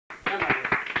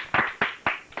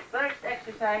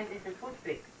exercise is the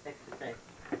toothpick exercise.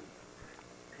 The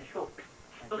show.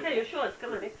 Okay, you're sure it's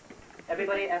coming.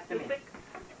 Everybody after me. Toothpick.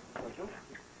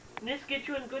 This gets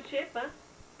you in good shape, huh?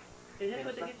 Is this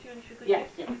what they get you in good shape? Yes,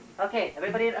 yes. Okay,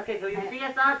 everybody, okay, do you see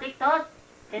us all, TikTok?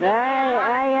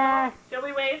 Shall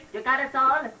we wave? You got us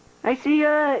all? I see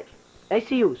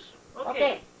you.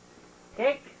 Okay.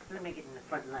 Take, let me get in the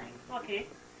front line. Okay.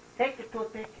 Take the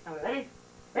toothpick, all right?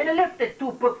 And then lift the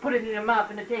toothpick, put it in your mouth,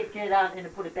 and then take it out, and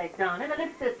then put it back down. And then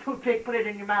lift the toothpick, put it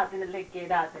in your mouth, and then lick it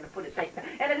out, and then put it back down.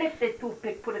 And then lift the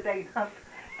toothpick, put it back down,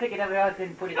 pick it up out,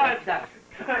 and put it back down.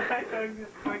 I'm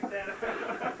just like that.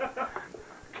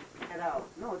 Get out.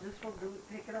 No, just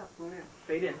take it out. Go in.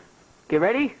 Straight in. Get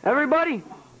ready, everybody.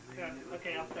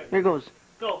 Okay, I'll start. Here goes.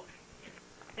 Go.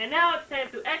 And now it's time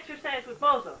to exercise with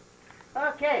Bozo.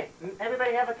 Okay.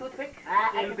 Everybody have a toothpick?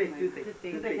 Toothpick.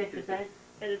 Toothpick exercise.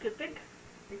 And a toothpick?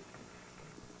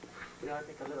 You want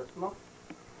to take a little smoke?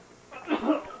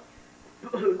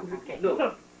 Okay.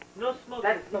 No. No smoke.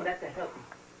 That's a healthy.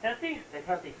 Healthy? That's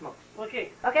healthy smoke.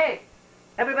 Okay. Okay.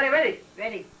 Everybody ready?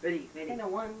 Ready. In a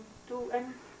 1, 2, and...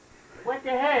 What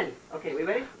the hell? Okay, we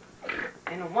ready?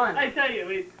 In a 1. I tell you,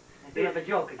 I do have a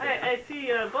joke again. I see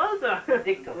Bozo.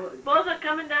 Dicto. Bozo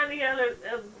coming down the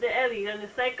alley on the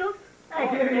cycle. I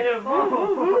hear you.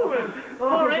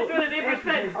 Oh, right through the neighbor's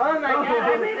fence. Oh my God,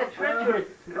 I made a treacherous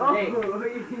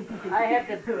mistake. I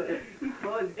had to... He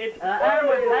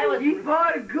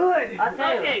fought good. I'll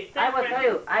tell Okay, you. I will tell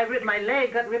you. My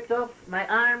leg got ripped off. My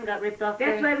arm got ripped off.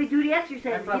 That's why we do the exercise.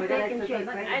 That's why we Get do back in exercise.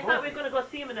 shape. I thought we were going to go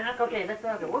see him in the hospital. Okay, let's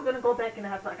go. We're going to go back in the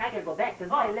hospital. I got to go back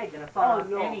because my leg's going to fall off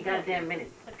any goddamn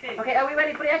minute. Okay. Okay, are we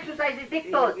ready for the exercises?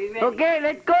 Dictos. Okay,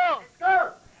 let's go. Let's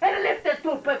go. And then lift the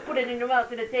toothpick, put it in your mouth,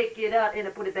 and then take it out, and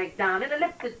then put it back down. And then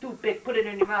lift the toothpick, put it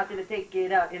in your mouth, and then take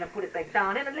it out, and then put it back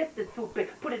down. And then lift the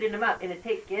toothpick, put it in the mouth, and then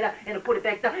take it out, and then put it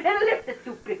back down. And then lift the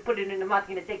toothpick, put it in the mouth,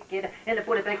 and then take it out, and then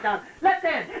put it back down. Left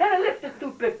hand. And then lift the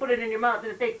toothpick, put it in your mouth, and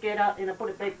then take it out, and then put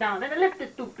it back down. And then lift the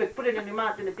toothpick, put it in your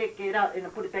mouth, and then take it out, and then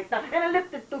put it back down. And then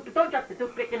lift the toothpick, don't drop the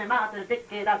toothpick in the mouth, and then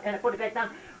take it out, and then put it back down.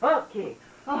 Okay.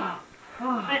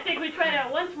 I think we try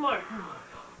that once more.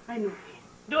 I know.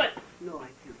 Do it. No, I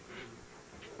can't.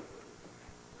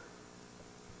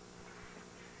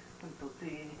 1, 2,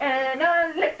 3. And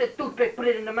then lift the toothpick, put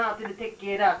it in the mouth, and then take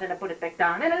it out, and then put it back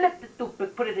down. And then lift the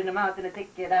toothpick, put it in the mouth, and then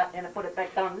take it out, and then put it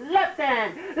back down. Left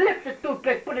hand, lift the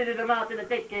toothpick, put it in the mouth, and then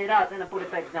take it out, and then put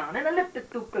it back down. And then lift the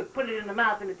toothpick, put it in the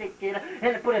mouth, and then take it out,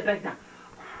 and then put it back down.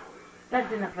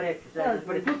 That's enough for exercise.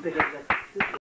 For the toothpick exercise.